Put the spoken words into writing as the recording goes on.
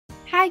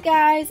Hi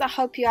guys, I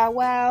hope you are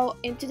well.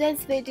 In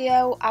today's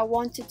video, I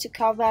wanted to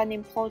cover an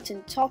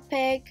important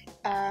topic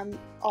on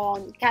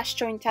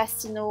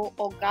gastrointestinal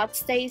or gut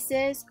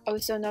stasis,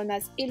 also known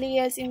as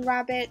ileus in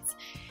rabbits.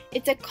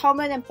 It's a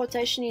common and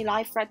potentially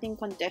life-threatening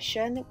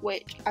condition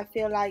which I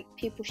feel like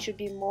people should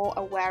be more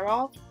aware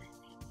of.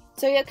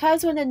 So it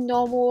occurs when the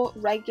normal,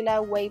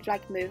 regular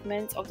wave-like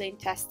movements of the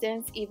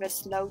intestines either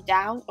slow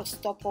down or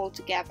stop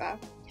altogether.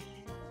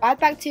 Bad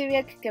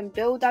bacteria can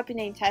build up in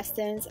the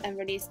intestines and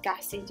release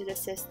gas into the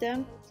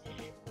system.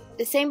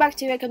 The same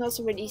bacteria can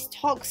also release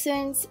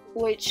toxins,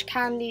 which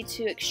can lead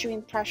to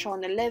extreme pressure on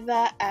the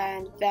liver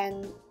and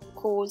then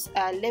cause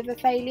liver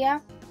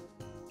failure.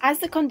 As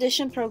the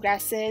condition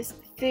progresses,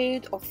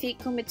 food or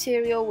fecal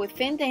material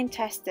within the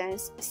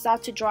intestines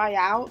start to dry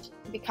out,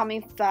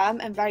 becoming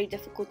firm and very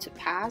difficult to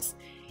pass,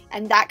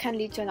 and that can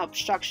lead to an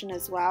obstruction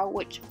as well,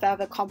 which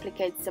further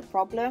complicates the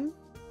problem.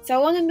 So I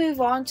want to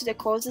move on to the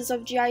causes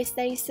of GI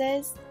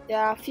stasis. There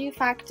are a few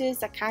factors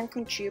that can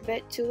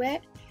contribute to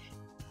it.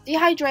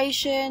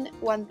 Dehydration,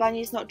 when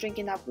bunnies not drink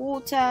enough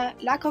water,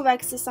 lack of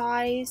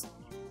exercise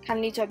can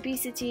lead to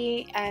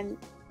obesity and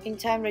in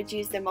turn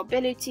reduce their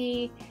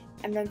mobility,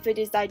 and then food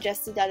is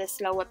digested at a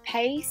slower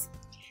pace.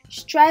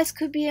 Stress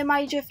could be a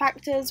major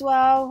factor as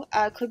well,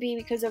 could be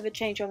because of a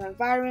change of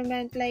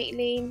environment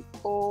lately,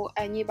 or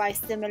a nearby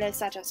stimulus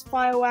such as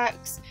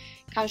fireworks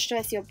can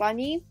stress your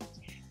bunny.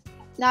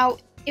 Now,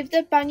 if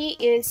the bunny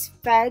is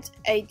fed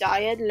a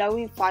diet low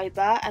in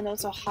fiber and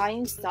also high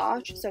in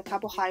starch, so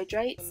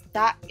carbohydrates,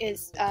 that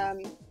is a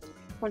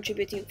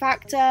contributing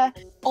factor.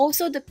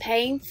 Also the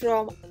pain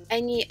from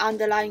any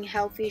underlying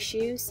health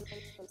issues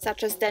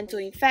such as dental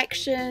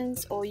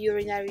infections or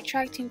urinary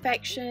tract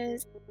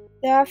infections.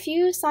 There are a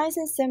few signs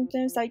and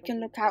symptoms that you can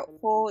look out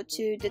for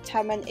to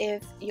determine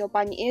if your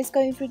bunny is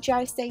going through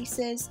GI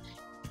stasis.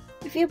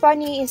 If your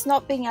bunny is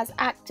not being as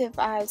active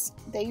as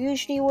they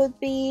usually would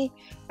be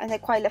and they're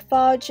quite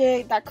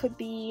lethargic, that could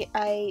be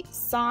a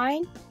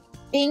sign.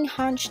 Being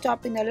hunched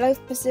up in a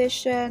loaf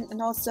position,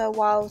 and also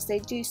whilst they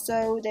do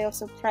so, they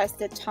also press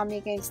their tummy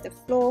against the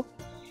floor.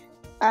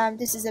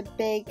 This is a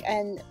big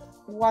and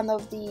one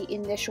of the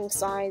initial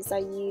signs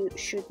that you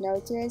should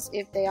notice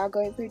if they are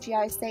going through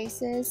GI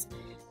stasis.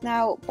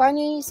 Now,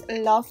 bunnies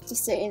love to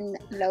sit in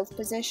loaf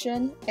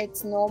position.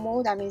 It's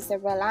normal, that means they're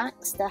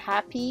relaxed, they're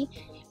happy.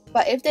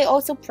 But if they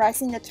also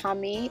press in the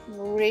tummy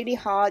really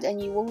hard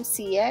and you will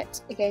see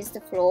it against the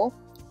floor,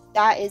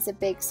 that is a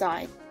big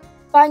sign.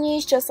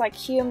 Bunnies, just like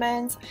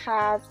humans,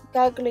 have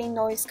gurgling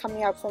noise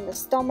coming out from the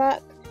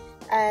stomach,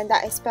 and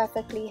that is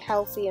perfectly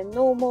healthy and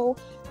normal.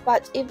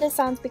 But if the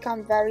sounds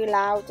become very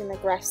loud and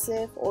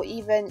aggressive, or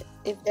even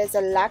if there's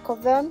a lack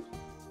of them,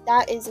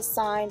 that is a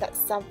sign that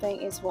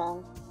something is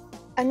wrong.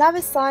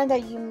 Another sign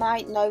that you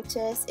might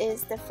notice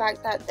is the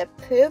fact that the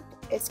poop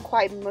is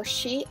quite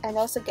mushy and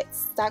also gets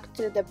stuck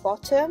to the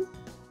bottom.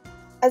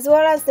 As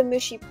well as the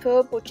mushy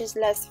poop, which is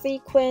less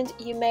frequent,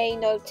 you may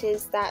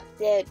notice that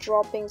the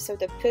droppings of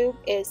the poop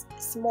is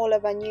smaller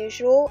than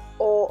usual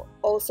or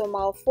also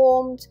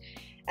malformed,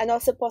 and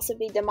also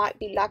possibly there might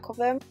be lack of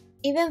them.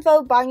 Even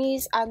though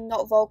bunnies are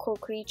not vocal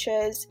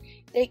creatures,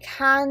 they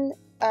can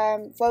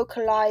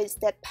vocalize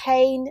their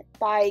pain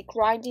by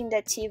grinding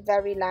their teeth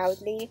very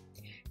loudly.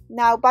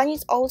 Now,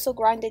 bunnies also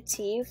grind their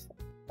teeth,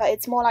 but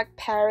it's more like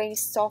purring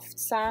soft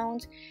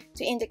sound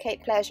to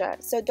indicate pleasure.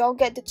 So don't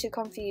get the two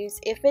confused.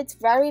 If it's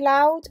very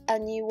loud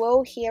and you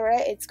will hear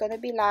it, it's going to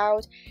be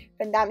loud,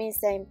 then that means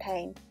they're in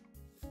pain.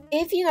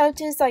 If you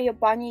notice that your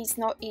bunny is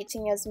not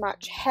eating as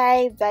much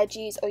hay,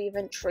 veggies, or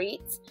even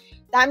treats,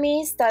 that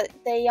means that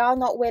they are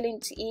not willing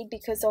to eat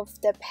because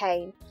of the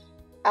pain.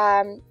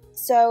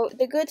 So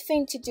the good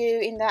thing to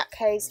do in that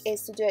case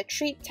is to do a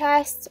treat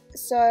test.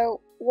 So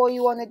what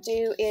you want to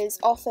do is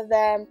offer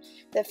them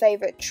their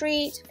favorite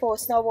treat. For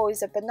Snowball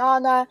is a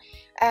banana,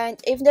 and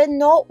if they're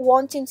not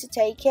wanting to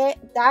take it,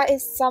 that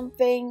is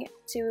something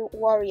to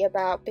worry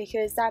about,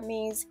 because that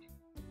means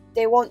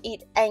they won't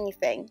eat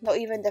anything, not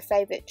even the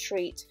favorite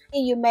treat.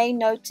 You may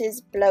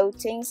notice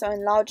bloating, so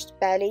enlarged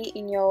belly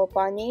in your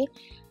bunny,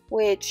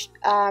 which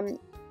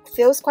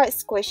feels quite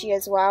squishy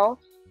as well,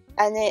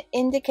 and it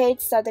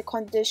indicates that the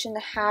condition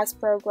has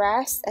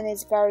progressed and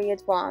is very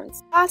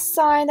advanced. Last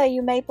sign that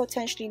you may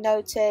potentially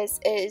notice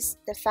is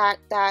the fact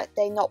that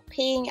they're not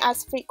peeing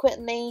as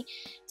frequently.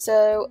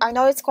 So I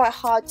know it's quite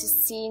hard to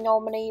see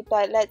normally,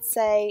 but let's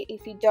say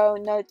if you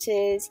don't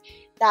notice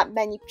that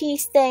many pee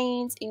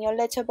stains in your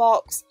litter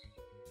box,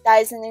 that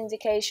is an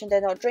indication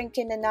they're not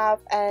drinking enough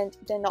and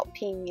they're not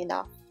peeing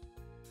enough.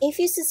 If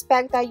you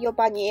suspect that your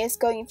bunny is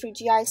going through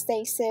GI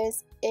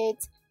stasis,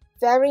 it's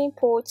very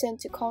important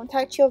to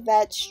contact your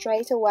vet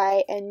straight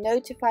away and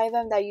notify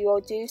them that you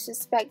do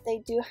suspect they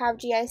do have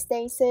GI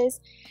stasis.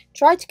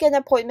 Try to get an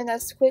appointment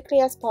as quickly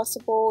as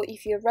possible.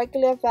 If your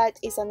regular vet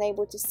is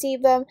unable to see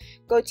them,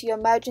 go to your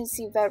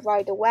emergency vet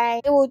right away.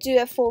 They will do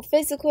a full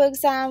physical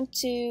exam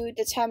to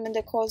determine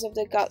the cause of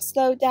the gut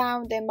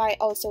slowdown. They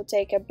might also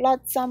take a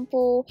blood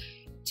sample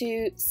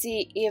to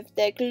see if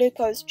their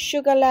glucose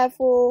sugar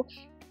level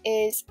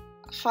is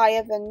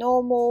higher than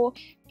normal,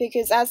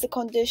 because as the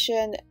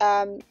condition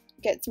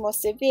gets more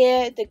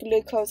severe, the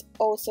glucose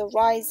also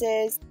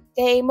rises.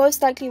 They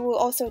most likely will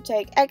also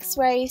take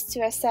x-rays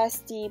to assess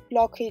the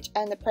blockage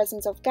and the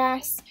presence of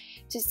gas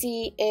to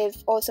see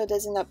if also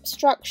there's an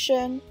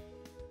obstruction.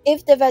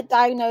 If the vet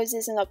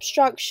diagnoses an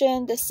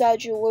obstruction, the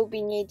surgery will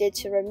be needed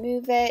to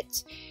remove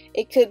it.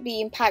 It could be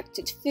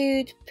impacted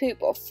food,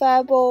 poop or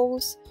fur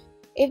balls.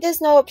 If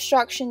there's no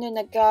obstruction in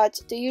the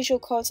gut, the usual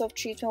course of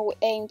treatment will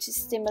aim to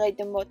stimulate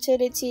the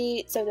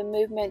motility, so the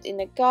movement in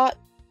the gut.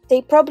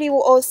 They probably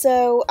will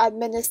also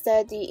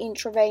administer the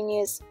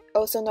intravenous,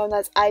 also known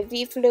as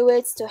IV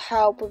fluids, to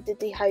help with the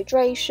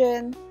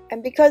dehydration.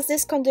 And because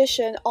this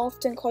condition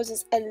often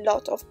causes a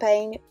lot of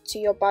pain to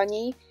your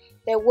bunny,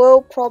 they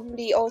will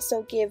probably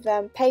also give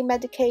them pain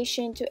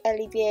medication to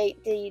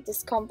alleviate the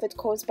discomfort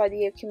caused by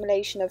the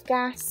accumulation of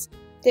gas.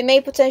 They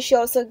may potentially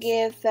also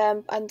give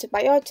them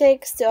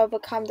antibiotics to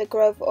overcome the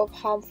growth of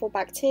harmful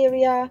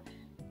bacteria.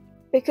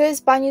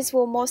 Because bunnies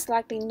will most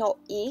likely not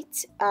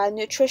eat,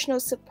 nutritional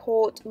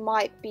support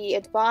might be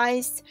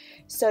advised,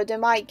 so they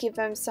might give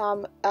them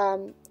some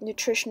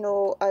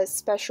nutritional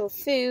special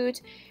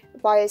food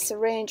via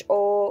syringe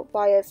or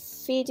via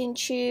feeding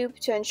tube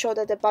to ensure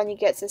that the bunny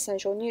gets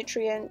essential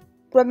nutrients.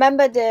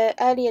 Remember, the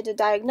earlier the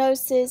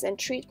diagnosis and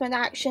treatment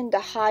action, the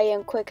higher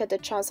and quicker the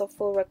chance of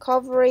full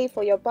recovery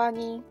for your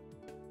bunny.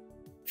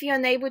 If you're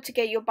unable to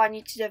get your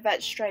bunny to the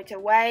vet straight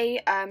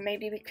away,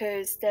 maybe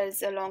because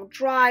there's a long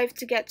drive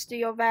to get to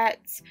your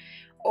vet,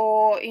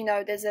 or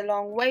there's a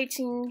long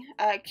waiting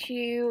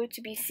queue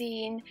to be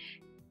seen,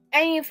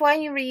 for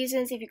any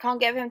reasons, if you can't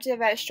get them to the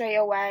vet straight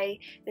away,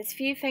 there's a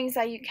few things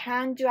that you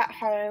can do at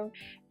home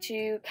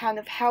to kind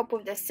of help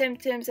with the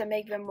symptoms and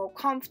make them more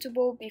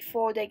comfortable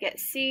before they get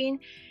seen.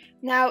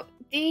 Now,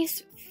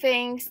 these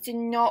things do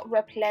not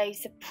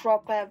replace a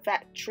proper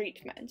vet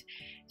treatment.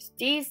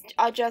 These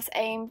are just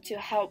aimed to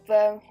help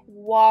them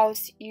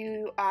whilst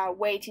you are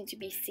waiting to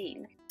be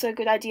seen. It's a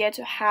good idea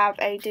to have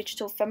a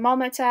digital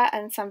thermometer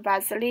and some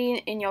Vaseline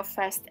in your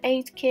first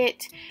aid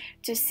kit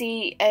to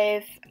see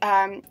if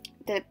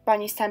the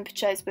bunny's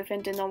temperature is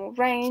within the normal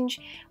range,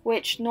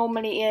 which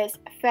normally is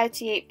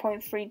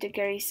 38.3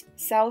 degrees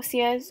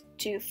Celsius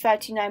to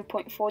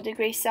 39.4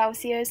 degrees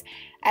Celsius,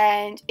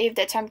 and if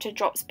the temperature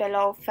drops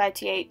below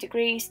 38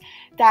 degrees,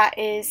 that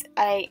is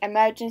an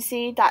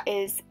emergency, that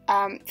is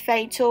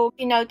fatal. If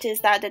you notice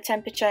that the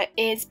temperature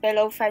is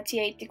below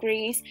 38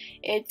 degrees,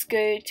 it's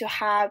good to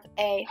have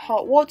a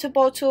hot water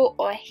bottle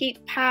or a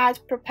heat pad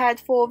prepared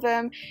for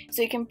them,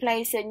 so you can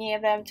place it near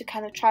them to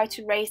kind of try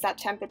to raise that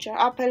temperature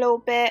up a little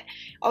bit.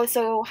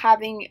 Also,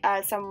 having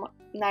some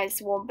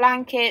nice warm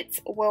blankets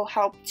will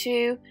help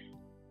too.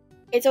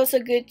 It's also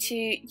good to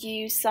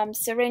use some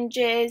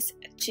syringes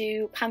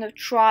to kind of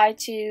try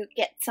to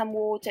get some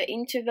water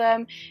into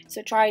them.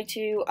 So try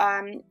to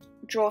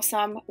draw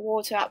some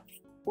water up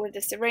with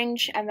the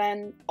syringe and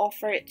then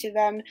offer it to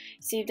them,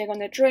 see if they're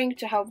going to drink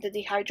to help the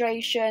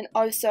dehydration.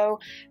 Also,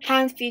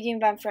 hand feeding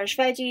them fresh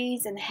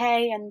veggies and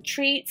hay and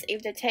treats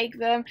if they take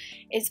them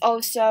is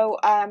also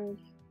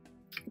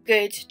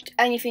good.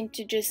 Anything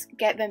to just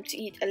get them to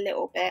eat a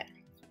little bit.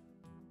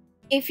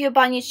 If your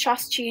bunny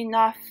trusts you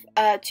enough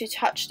to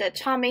touch their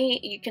tummy,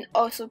 you can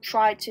also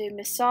try to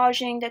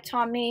massaging the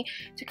tummy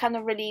to kind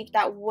of relieve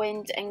that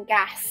wind and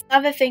gas.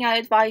 Another thing I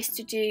advise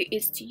to do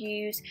is to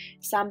use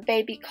some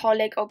baby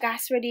colic or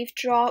gas relief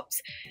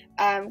drops,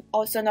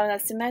 also known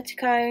as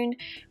Simeticone.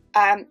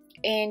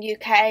 In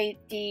UK,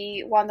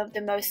 one of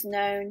the most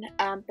known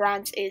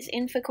brands is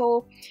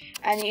Inficol,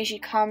 and it usually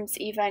comes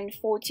either in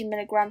 40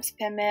 milligrams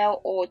per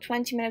ml or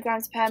 20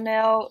 milligrams per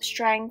ml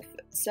strength,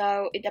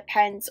 so it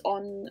depends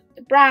on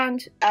the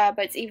brand, but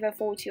it's either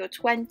 40 or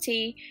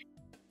 20.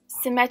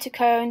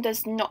 Simeticone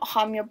does not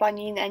harm your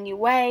bunny in any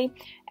way,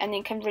 and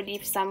it can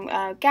relieve some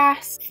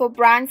gas. For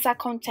brands that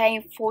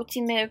contain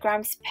 40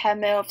 milligrams per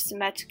ml of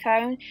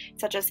Simeticone,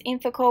 such as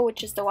Inficol,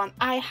 which is the one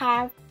I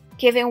have,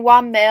 giving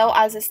 1 ml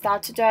as a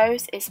starter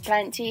dose is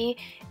plenty.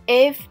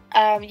 If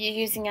you're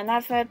using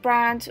another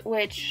brand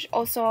which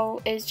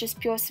also is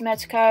just pure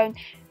Simeticone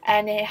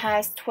and it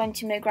has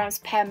 20 milligrams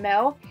per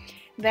ml,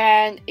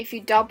 then if you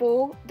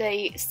double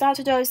the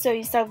starter dose, so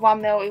instead of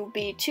 1 ml it will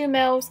be 2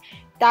 ml,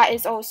 that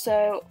is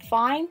also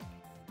fine.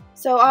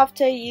 So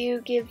after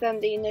you give them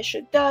the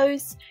initial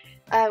dose,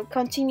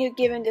 continue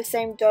giving the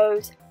same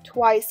dose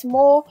twice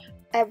more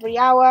every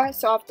hour.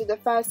 So after the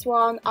first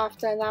one,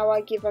 after an hour,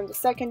 give them the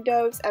second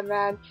dose, and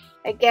then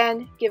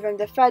again give them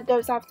the third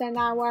dose after an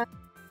hour.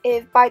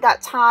 If by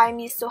that time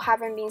you still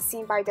haven't been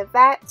seen by the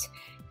vet,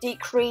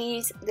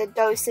 decrease the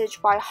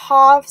dosage by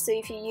half. So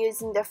if you're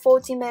using the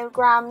 40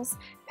 milligrams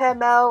per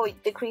ml,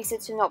 decrease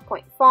it to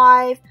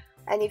 0.5,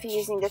 and if you're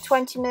using the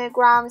 20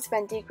 milligrams,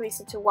 then decrease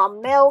it to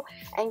 1 ml,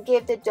 and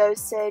give the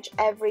dosage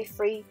every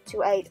 3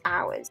 to 8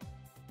 hours.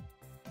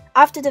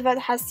 After the vet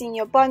has seen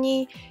your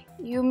bunny,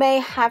 you may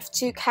have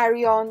to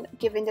carry on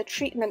giving the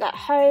treatment at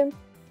home,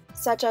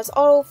 such as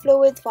oral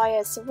fluids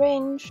via a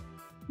syringe.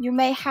 You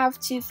may have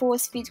to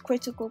force feed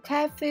critical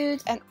care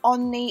food, and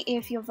only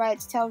if your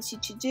vet tells you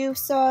to do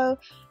so.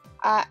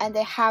 and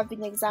they have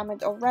been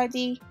examined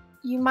already.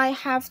 You might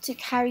have to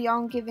carry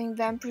on giving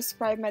them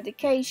prescribed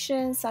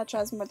medications such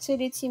as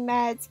motility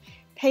meds,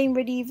 pain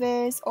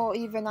relievers, or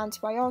even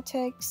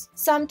antibiotics.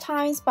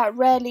 Sometimes, but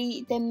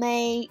rarely, they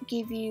may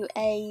give you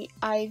a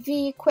IV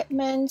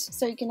equipment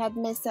so you can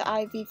administer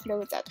IV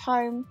fluids at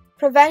home.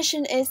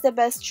 Prevention is the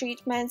best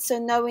treatment, so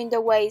knowing the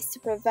ways to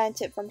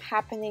prevent it from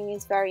happening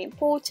is very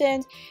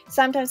important.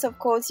 Sometimes, of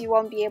course, you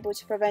won't be able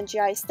to prevent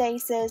GI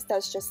stasis,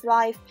 that's just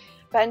life,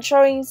 but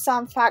ensuring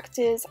some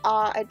factors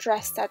are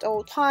addressed at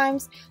all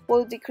times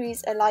will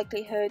decrease the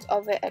likelihood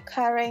of it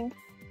occurring.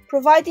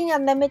 Providing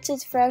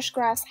unlimited fresh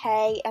grass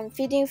hay and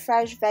feeding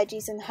fresh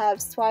veggies and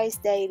herbs twice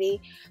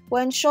daily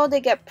will ensure they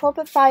get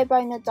proper fiber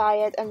in the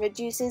diet and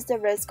reduces the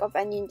risk of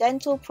any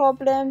dental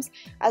problems,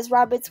 as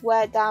rabbits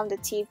wear down the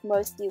teeth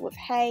mostly with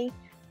hay.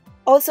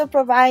 Also,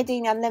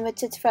 providing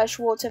unlimited fresh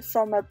water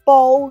from a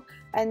bowl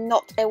and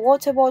not a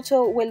water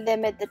bottle will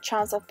limit the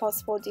chance of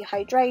possible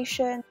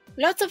dehydration.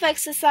 Lots of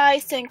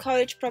exercise to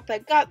encourage proper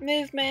gut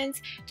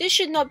movements. This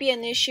should not be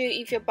an issue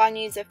if your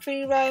bunny is a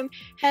free roam,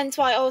 hence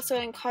why I also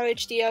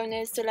encourage the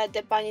owners to let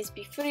their bunnies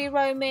be free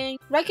roaming.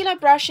 Regular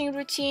brushing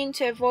routine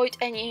to avoid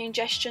any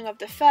ingestion of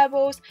the fur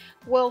balls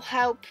will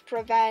help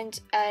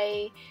prevent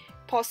a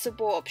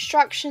possible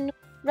obstruction.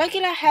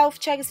 Regular health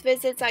checks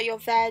visits at your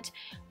vet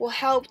will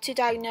help to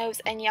diagnose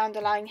any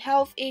underlying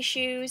health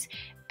issues,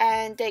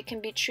 and they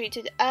can be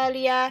treated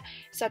earlier,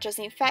 such as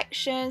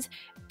infections,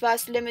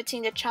 thus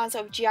limiting the chance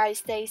of GI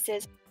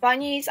stasis.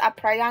 Bunnies are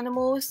prey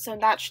animals, so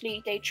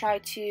naturally they try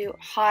to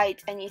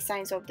hide any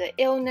signs of the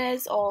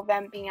illness or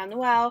them being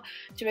unwell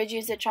to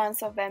reduce the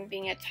chance of them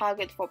being a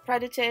target for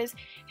predators,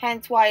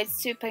 hence why it's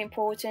super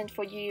important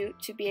for you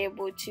to be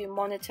able to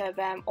monitor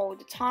them all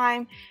the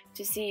time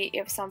to see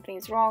if something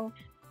is wrong.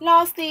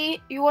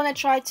 Lastly, you want to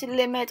try to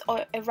limit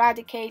or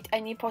eradicate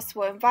any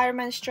possible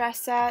environment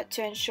stressor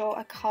to ensure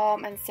a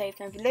calm and safe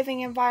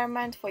living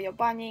environment for your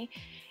bunny.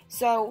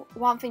 So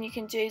one thing you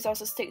can do is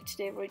also stick to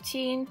the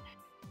routine.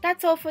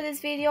 That's all for this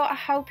video. I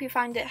hope you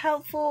found it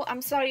helpful.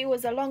 I'm sorry it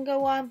was a longer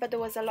one, but there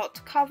was a lot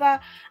to cover.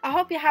 I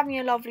hope you're having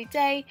a lovely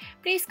day.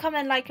 Please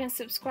comment, like and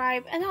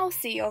subscribe, and I'll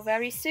see you all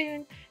very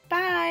soon.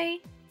 Bye!